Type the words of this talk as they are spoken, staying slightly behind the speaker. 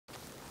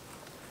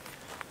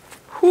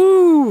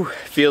Whew,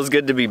 feels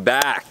good to be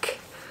back.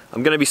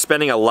 I'm gonna be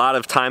spending a lot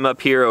of time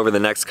up here over the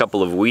next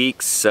couple of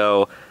weeks,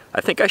 so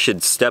I think I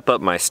should step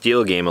up my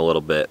steel game a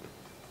little bit.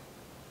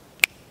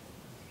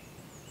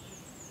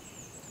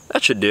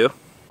 That should do.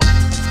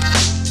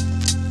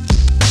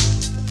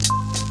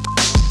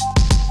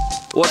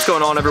 What's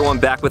going on, everyone?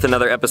 Back with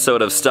another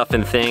episode of Stuff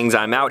and Things.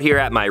 I'm out here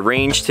at my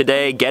range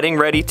today getting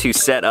ready to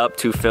set up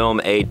to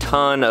film a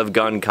ton of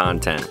gun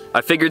content.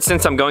 I figured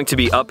since I'm going to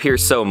be up here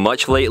so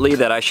much lately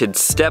that I should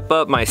step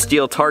up my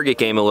steel target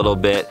game a little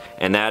bit,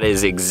 and that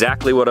is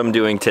exactly what I'm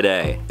doing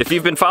today. If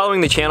you've been following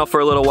the channel for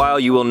a little while,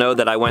 you will know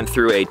that I went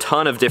through a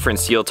ton of different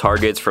steel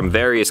targets from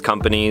various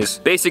companies.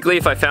 Basically,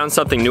 if I found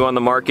something new on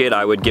the market,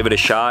 I would give it a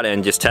shot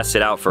and just test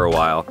it out for a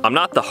while. I'm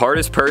not the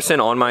hardest person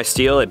on my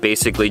steel. It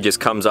basically just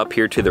comes up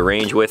here to the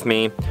range with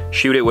me,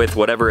 shoot it with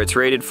whatever it's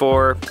rated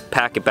for,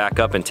 pack it back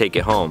up and take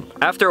it home.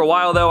 After a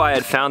while though, I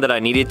had found that I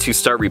needed to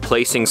start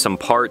replacing some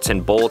parts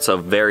and bolts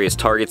of various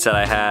targets that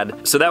I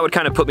had, so that would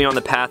kind of put me on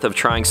the path of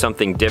trying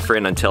something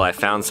different until I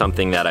found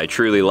something that I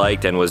truly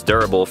liked and was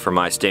durable for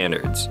my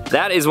standards.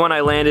 That is when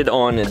I landed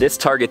on this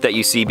target that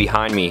you see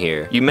behind me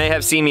here. You may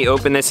have seen me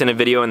open this in a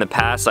video in the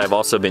past. I've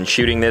also been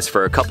shooting this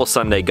for a couple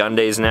Sunday gun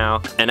days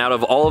now, and out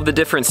of all of the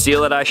different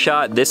steel that I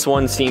shot, this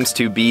one seems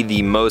to be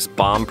the most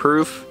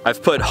bomb-proof.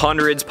 I've put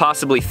hundreds,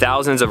 possibly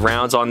thousands of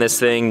rounds on this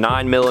thing,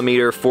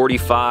 9mm,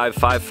 45,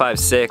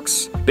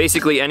 5.56,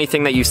 basically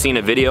anything that you've seen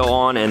a video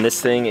on, and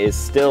this thing is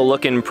still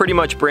looking pretty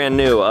much brand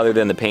new other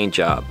than the paint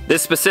job.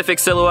 This specific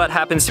silhouette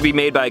happens to be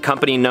made by a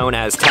company known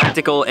as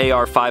Tactical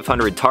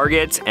AR500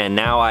 targets, and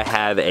now I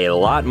have a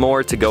lot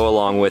more to go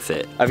along with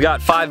it. I've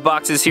got 5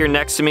 boxes here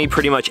next to me,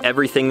 pretty much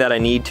everything that I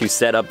need to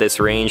set up this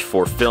range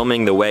for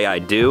filming the way I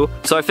do,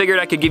 so I figured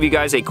I could give you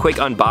guys a quick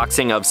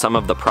unboxing of some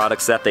of the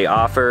products that they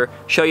offer,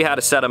 show you how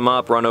to set them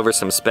up, run over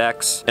some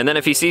specs, and then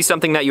if you see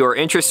something that you are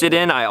interested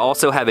in, I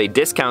also have a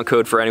discount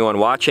code for anyone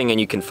watching, and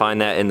you can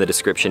find that in the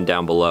description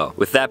down below.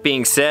 With that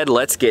being said,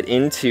 let's get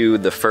into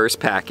the first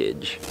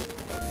package.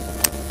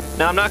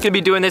 Now, I'm not going to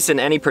be doing this in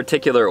any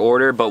particular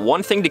order, but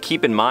one thing to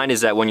keep in mind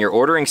is that when you're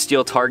ordering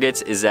steel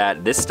targets is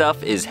that this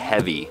stuff is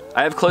heavy.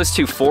 I have close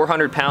to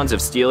 400 pounds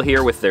of steel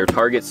here with their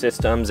target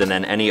systems and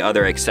then any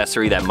other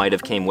accessory that might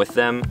have came with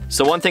them.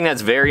 So one thing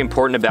that's very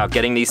important about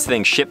getting these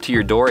things shipped to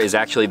your door is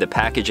actually the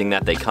packaging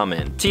that they come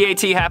in.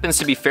 TAT happens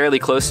to be fairly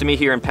close to me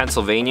here in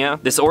Pennsylvania.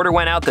 This order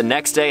went out the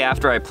next day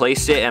after I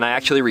placed it, and I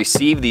actually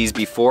received these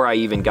before I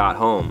even got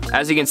home.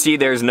 As you can see,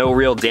 there's no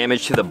real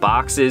damage to the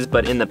boxes,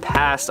 but in the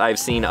past I've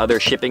seen other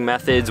shipping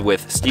methods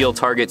with steel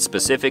targets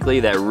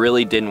specifically that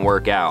really didn't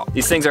work out.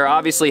 These things are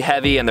obviously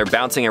heavy and they're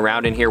bouncing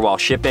around in here while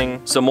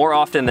shipping, so more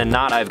often than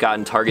not I've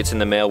gotten targets in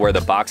the mail where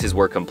the boxes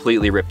were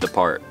completely ripped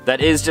apart.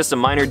 That is just a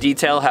minor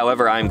detail,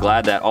 however I'm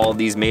glad that all of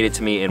these made it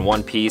to me in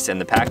one piece,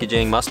 and the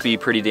packaging must be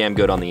pretty damn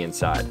good on the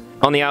inside.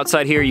 On the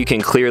outside here you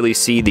can clearly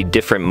see the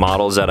different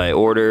models that I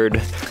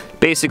ordered.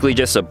 Basically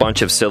just a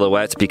bunch of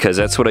silhouettes because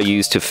that's what I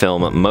use to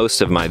film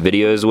most of my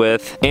videos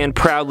with. And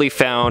proudly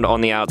found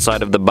on the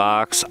outside of the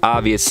box,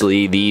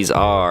 obviously these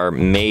are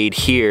made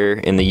here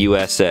in the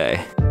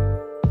USA.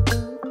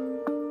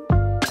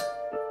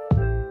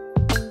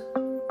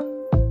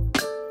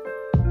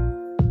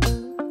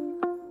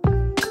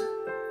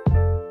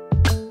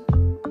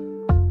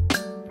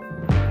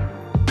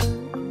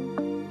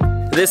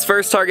 This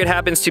first target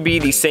happens to be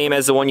the same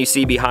as the one you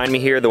see behind me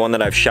here, the one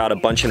that I've shot a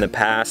bunch in the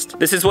past.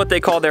 This is what they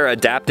call their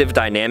Adaptive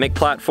Dynamic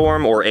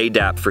Platform, or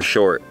ADAP for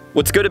short.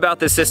 What's good about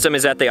this system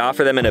is that they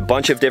offer them in a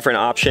bunch of different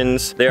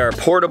options. They are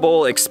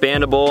portable,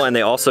 expandable, and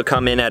they also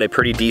come in at a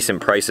pretty decent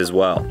price as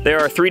well. There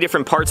are 3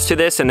 different parts to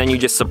this, and then you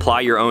just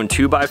supply your own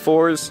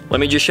 2x4s.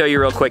 Let me just show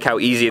you real quick how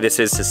easy this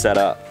is to set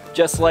up.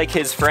 Just like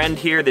his friend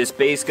here, this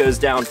base goes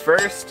down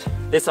first.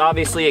 This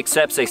obviously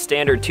accepts a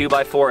standard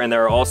 2x4, and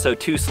there are also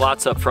 2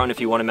 slots up front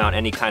if you want to mount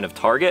any kind of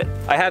target.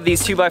 I have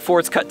these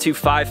 2x4s cut to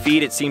 5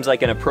 feet. It seems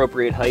like an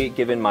appropriate height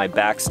given my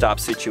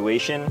backstop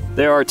situation.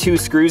 There are 2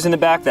 screws in the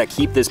back that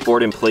keep this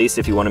board in place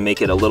if you want to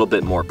make it a little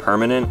bit more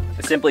permanent.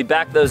 I simply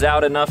back those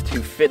out enough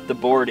to fit the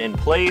board in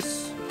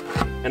place,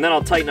 and then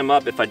I'll tighten them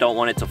up if I don't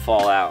want it to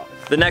fall out.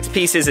 The next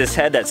piece is this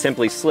head that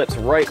simply slips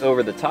right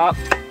over the top.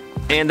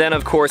 And then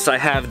of course I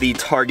have the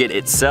target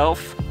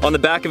itself. On the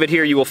back of it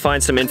here you will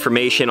find some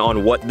information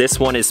on what this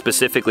one is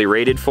specifically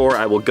rated for.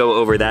 I will go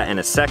over that in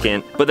a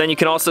second. But then you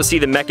can also see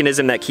the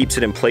mechanism that keeps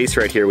it in place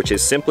right here, which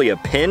is simply a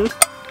pin.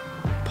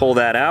 Pull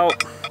that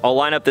out. I'll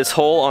line up this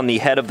hole on the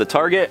head of the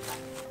target,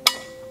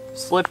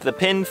 slip the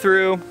pin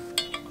through,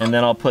 and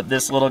then I'll put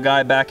this little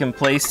guy back in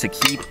place to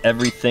keep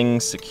everything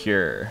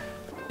secure.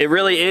 It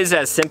really is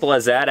as simple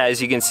as that.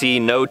 As you can see,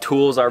 no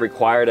tools are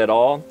required at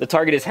all. The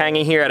target is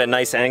hanging here at a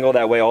nice angle,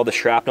 that way all the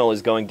shrapnel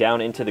is going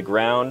down into the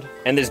ground.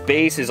 And this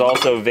base is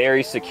also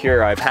very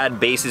secure. I've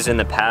had bases in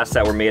the past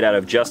that were made out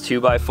of just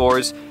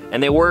 2x4s,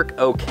 and they work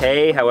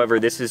okay. However,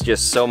 this is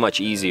just so much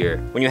easier.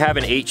 When you have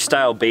an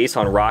H-style base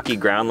on rocky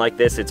ground like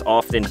this, it's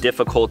often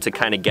difficult to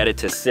kind of get it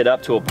to sit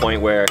up to a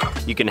point where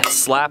you can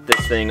slap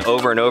this thing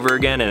over and over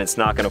again and it's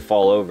not gonna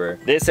fall over.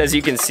 This, as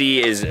you can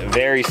see, is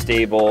very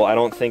stable. I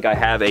don't think I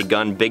have a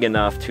gun big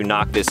enough to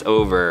knock this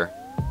over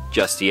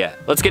just yet.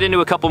 Let's get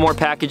into a couple more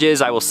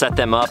packages. I will set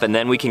them up and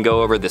then we can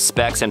go over the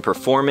specs and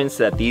performance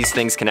that these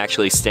things can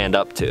actually stand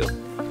up to.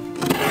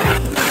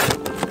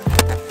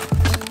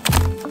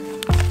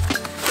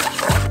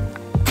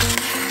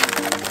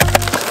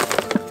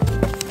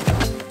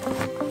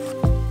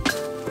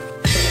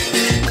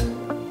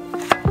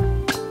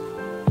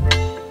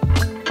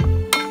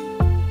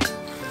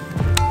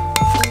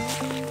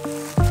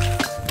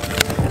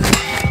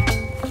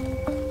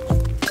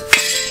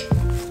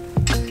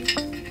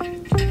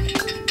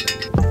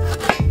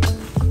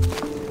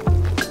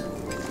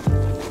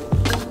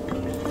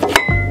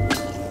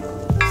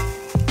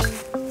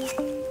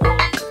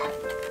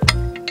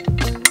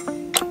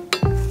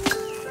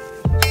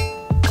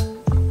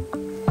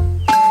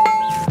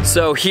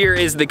 So here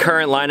is the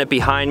current lineup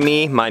behind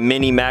me. My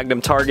mini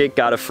Magnum target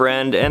got a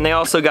friend, and they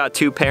also got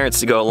 2 parents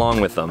to go along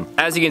with them.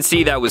 As you can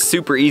see, that was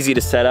super easy to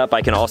set up.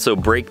 I can also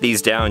break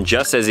these down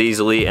just as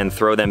easily and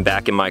throw them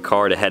back in my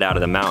car to head out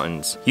of the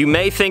mountains. You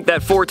may think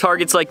that 4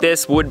 targets like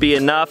this would be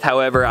enough.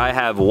 However, I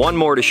have one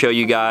more to show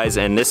you guys,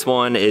 and this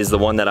one is the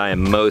one that I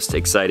am most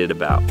excited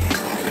about.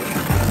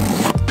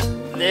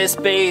 This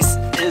base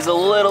is a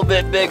little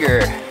bit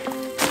bigger.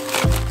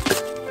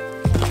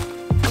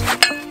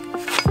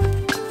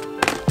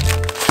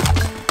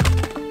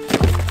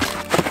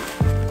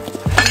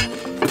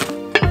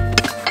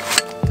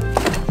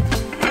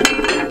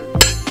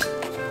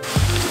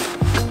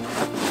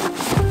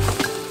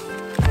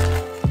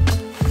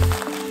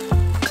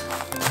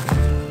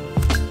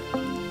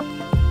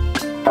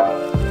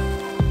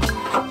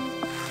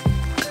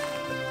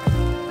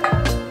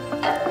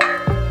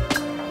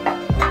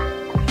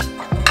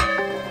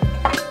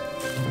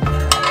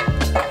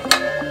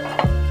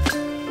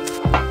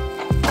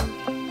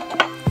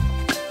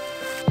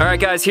 Alright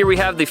guys, here we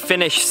have the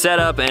finished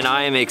setup and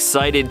I am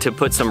excited to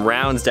put some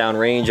rounds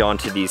downrange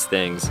onto these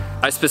things.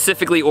 I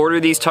specifically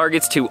ordered these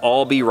targets to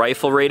all be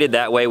rifle rated,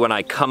 that way when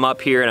I come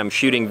up here and I'm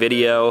shooting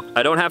video,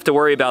 I don't have to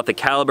worry about the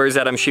calibers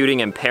that I'm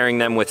shooting and pairing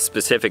them with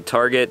specific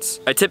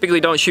targets. I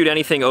typically don't shoot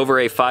anything over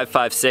a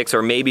 5.56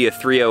 or maybe a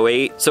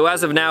 308, so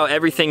as of now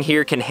everything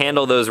here can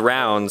handle those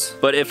rounds,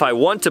 but if I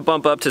want to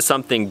bump up to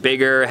something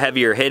bigger,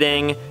 heavier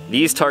hitting,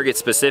 these targets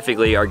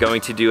specifically are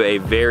going to do a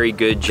very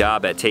good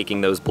job at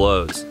taking those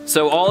blows.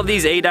 So all of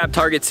these ADAP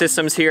target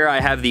systems here, I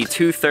have the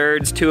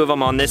 2/3, 2 of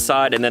them on this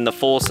side, and then the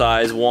full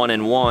size 1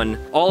 and 1.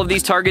 All of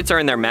these targets are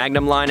in their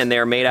Magnum line and they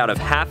are made out of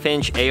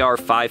 1/2"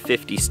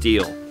 AR550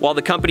 steel. While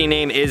the company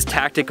name is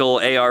Tactical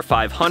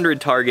AR500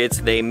 targets,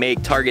 they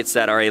make targets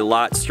that are a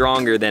lot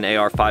stronger than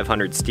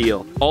AR500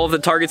 steel. All of the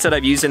targets that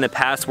I've used in the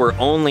past were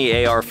only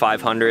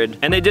AR500,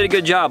 and they did a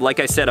good job. Like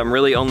I said, I'm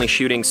really only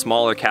shooting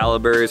smaller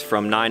calibers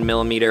from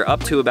 9mm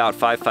up to about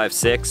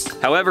 5.56.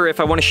 However,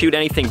 if I want to shoot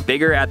anything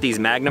bigger at these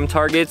Magnum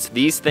targets,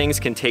 these things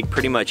can take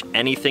pretty much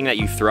anything that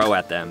you throw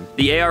at them.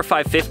 The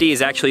AR550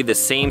 is actually the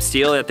same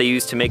steel that they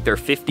use to make their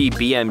 50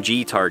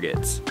 BMG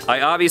targets.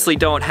 I obviously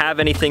don't have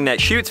anything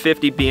that shoots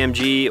 50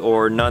 BMG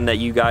or none that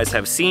you guys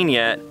have seen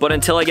yet, but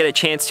until I get a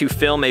chance to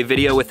film a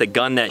video with a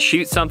gun that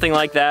shoots something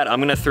like that, I'm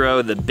gonna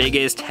throw the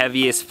biggest,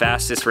 heaviest,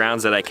 fastest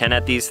rounds that I can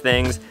at these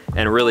things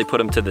and really put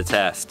them to the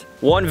test.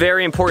 One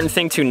very important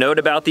thing to note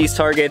about these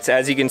targets,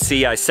 as you can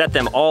see, I set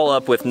them all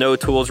up with no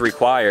tools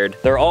required.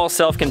 They're all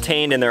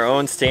self-contained in their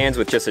own stands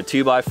with just a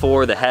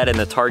 2x4, the head and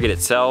the target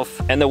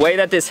itself. And the way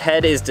that this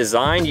head is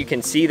designed, you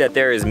can see that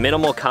there is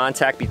minimal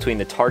contact between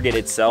the target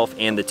itself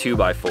and the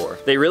 2x4.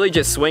 They really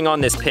just swing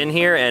on this pin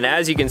here, and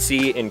as you can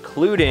see,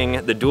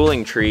 including the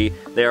dueling tree,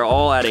 they are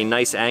all at a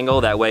nice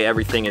angle, that way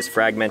everything is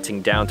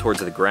fragmenting down towards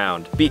the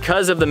ground.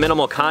 Because of the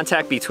minimal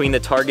contact between the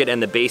target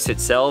and the base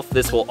itself,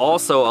 this will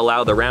also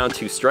allow the round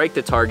to strike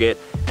the target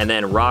and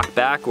then rock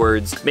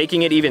backwards,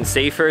 making it even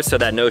safer so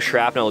that no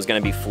shrapnel is going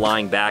to be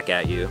flying back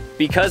at you.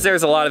 Because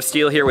there's a lot of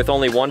steel here with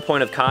only one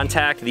point of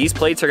contact, these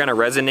plates are going to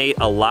resonate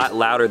a lot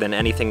louder than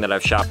anything that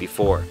I've shot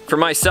before. For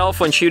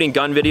myself, when shooting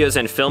gun videos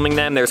and filming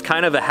them, there's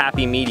kind of a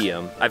happy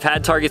medium. I've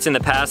had targets in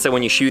the past that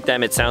when you shoot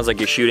them, it sounds like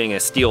you're shooting a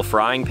steel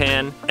frying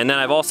pan, and then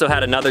I've also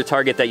had another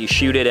target that you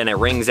shoot it and it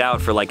rings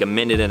out for like a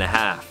minute and a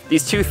half.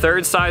 These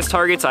 2/3 size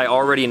targets, I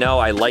already know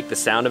I like the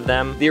sound of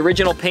them. The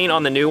original paint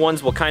on the new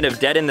ones will kind of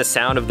deaden the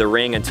sound of the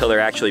ring until they're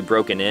actually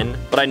broken in,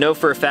 but I know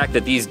for a fact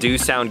that these do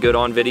sound good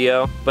on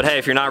video. But hey,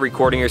 if you're not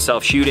recording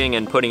yourself shooting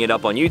and putting it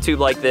up on YouTube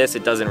like this,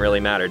 it doesn't really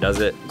matter, does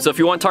it? So if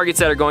you want targets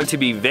that are going to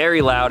be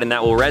very loud and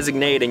that will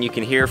resonate and you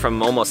can hear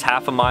from almost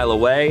half a mile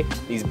away,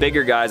 these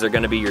bigger guys are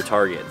going to be your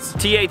targets.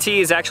 TAT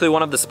is actually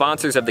one of the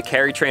sponsors of the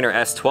Carry Trainer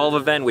S12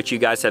 event, which you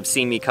guys have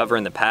seen me cover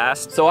in the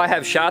past. So I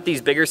have shot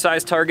these bigger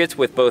size targets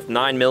with both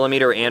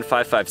 9mm and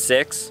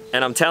 5.56,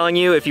 and I'm telling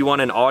you, if you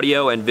want an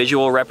audio and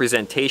visual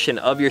representation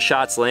of your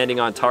shots landing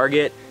on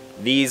target,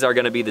 these are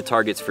gonna be the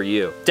targets for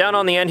you. Down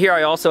on the end here,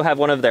 I also have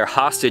one of their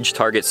hostage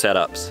target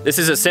setups. This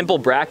is a simple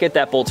bracket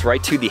that bolts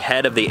right to the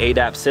head of the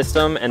ADAP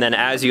system, and then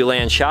as you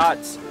land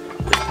shots,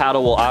 this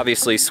paddle will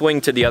obviously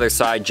swing to the other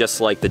side just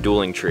like the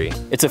dueling tree.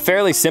 It's a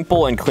fairly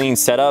simple and clean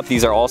setup.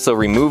 These are also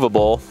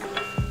removable.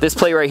 This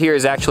plate right here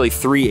is actually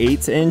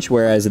 3/8 inch,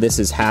 whereas this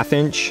is 1/2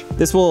 inch.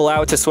 This will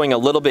allow it to swing a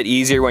little bit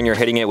easier when you're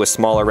hitting it with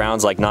smaller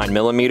rounds like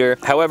 9mm.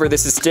 However,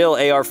 this is still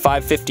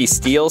AR550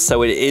 steel,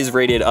 so it is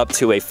rated up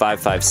to a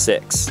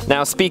 5.56.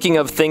 Now, speaking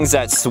of things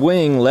that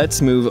swing,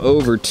 let's move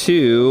over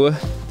to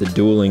the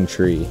dueling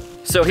tree.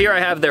 So here I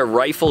have their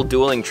rifle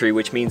dueling tree,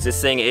 which means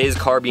this thing is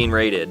carbine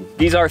rated.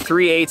 These are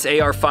 3/8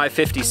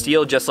 AR550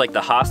 steel, just like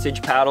the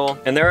hostage paddle.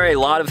 And there are a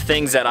lot of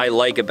things that I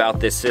like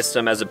about this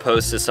system as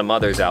opposed to some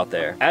others out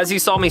there. As you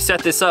saw me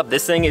set this up,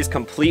 this thing is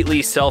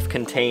completely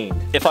self-contained.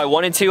 If I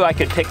wanted to, I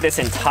could pick this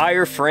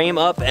entire frame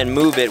up and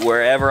move it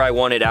wherever I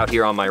wanted out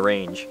here on my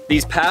range.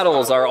 These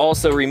paddles are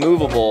also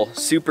removable,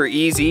 super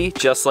easy,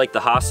 just like the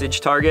hostage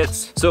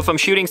targets. So if I'm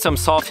shooting some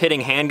soft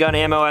hitting handgun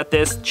ammo at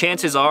this,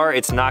 chances are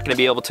it's not gonna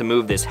be able to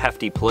move this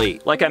hefty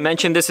plate. Like I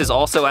mentioned, this is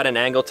also at an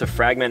angle to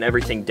fragment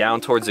everything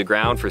down towards the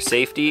ground for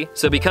safety.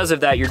 So because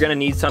of that, you're gonna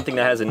need something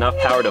that has enough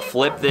power to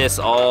flip this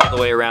all the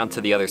way around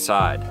to the other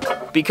side.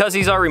 Because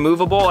these are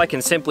removable, I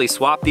can simply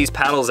swap these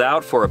paddles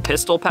out for a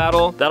pistol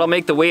paddle. That'll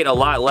make the weight a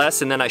lot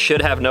less, and then I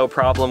should have no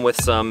problem with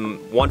some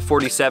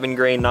 147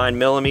 grain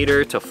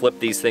 9mm to flip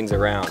these things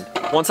around.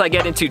 Once I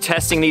get into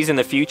testing these in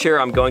the future,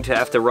 I'm going to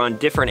have to run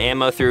different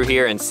ammo through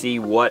here and see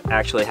what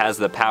actually has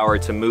the power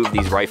to move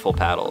these rifle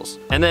paddles.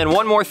 And then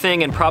one more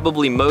thing, and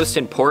probably most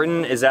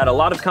important, is that a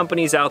lot of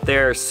companies out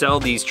there sell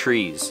these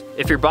trees.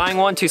 If you're buying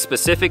one to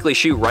specifically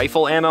shoot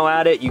rifle ammo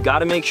at it, you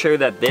gotta make sure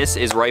that this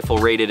is rifle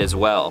rated as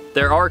well.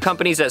 There are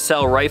companies that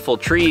sell rifle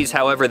trees,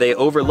 however, they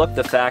overlook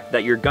the fact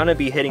that you're gonna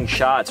be hitting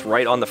shots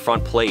right on the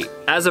front plate.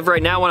 As of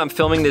right now when I'm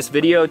filming this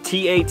video,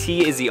 TAT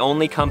is the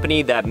only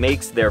company that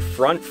makes their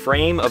front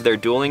frame of their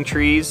dueling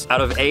trees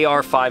out of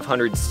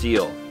AR500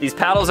 steel. These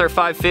paddles are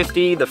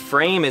 550, the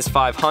frame is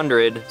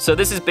 500, so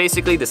this is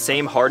basically the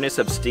same hardness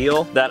of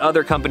steel that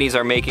other companies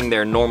are making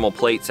their normal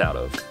plates out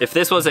of. If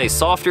this was a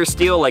softer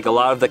steel like a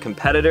lot of the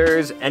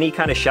competitors, any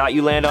kind of shot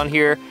you land on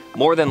here,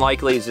 more than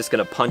likely is just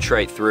gonna punch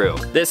right through.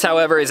 This,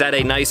 however, is at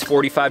a nice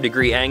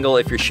 45-degree angle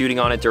if you're shooting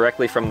on it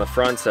directly from the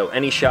front, so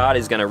any shot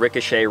is gonna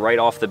ricochet right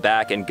off the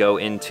back and go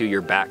into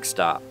your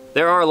backstop.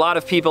 There are a lot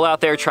of people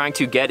out there trying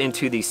to get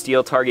into the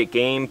steel target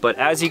game, but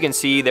as you can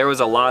see, there was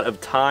a lot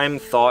of time,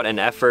 thought, and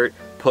effort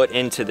put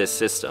into this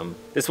system.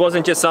 This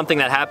wasn't just something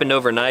that happened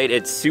overnight,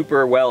 it's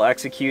super well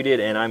executed,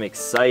 and I'm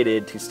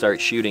excited to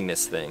start shooting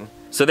this thing.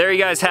 So there you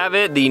guys have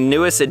it, the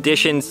newest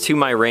additions to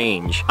my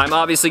range. I'm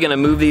obviously gonna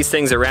move these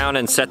things around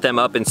and set them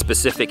up in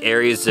specific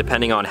areas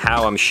depending on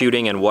how I'm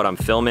shooting and what I'm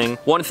filming.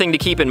 One thing to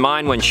keep in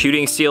mind when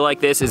shooting steel like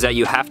this is that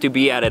you have to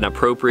be at an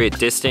appropriate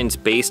distance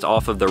based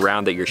off of the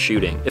round that you're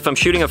shooting. If I'm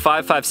shooting a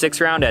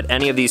 5.56 round at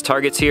any of these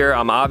targets here,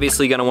 I'm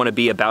obviously gonna wanna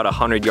be about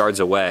 100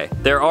 yards away.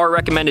 There are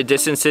recommended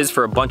distances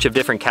for a bunch of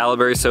different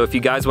calibers, so if you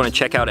guys wanna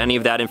check out any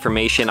of that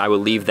information, I will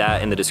leave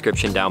that in the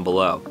description down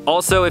below.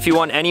 Also, if you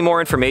want any more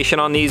information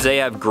on these, they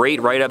have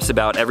great write-ups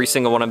about every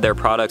single one of their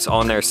products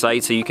on their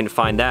site, so you can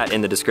find that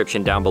in the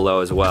description down below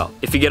as well.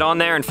 If you get on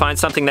there and find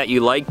something that you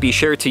like, be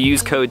sure to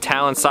use code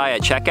TALONSCI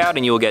at checkout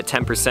and you will get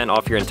 10%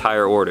 off your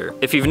entire order.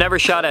 If you've never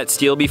shot at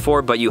steel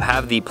before but you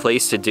have the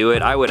place to do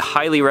it, I would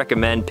highly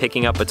recommend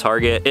picking up a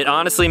target. It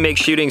honestly makes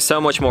shooting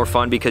so much more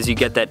fun because you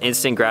get that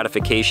instant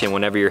gratification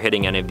whenever you're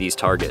hitting any of these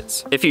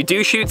targets. If you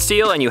do shoot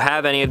steel and you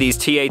have any of these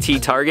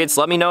TAT targets,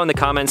 let me know in the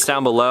comments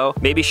down below.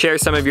 Maybe share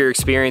some of your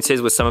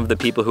experiences with some of the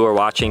people who are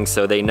watching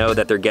so they know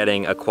that they're getting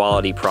a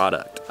quality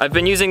product. I've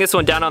been using this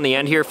one down on the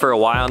end here for a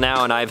while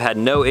now and I've had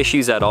no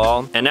issues at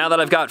all. And now that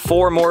I've got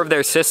 4 more of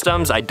their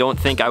systems, I don't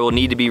think I will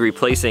need to be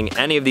replacing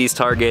any of these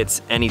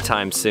targets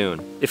anytime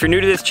soon. If you're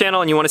new to this channel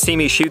and you want to see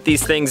me shoot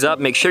these things up,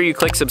 make sure you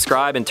click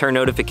subscribe and turn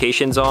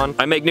notifications on.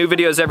 I make new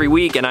videos every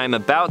week and I'm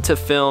about to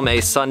film a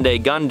Sunday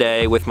gun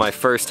day with my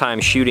first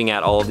time shooting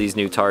at all of these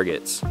new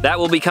targets. That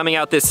will be coming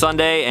out this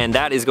Sunday and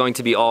that is going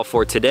to be all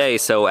for today.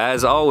 So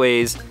as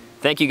always,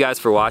 thank you guys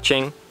for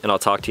watching and I'll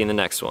talk to you in the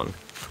next one.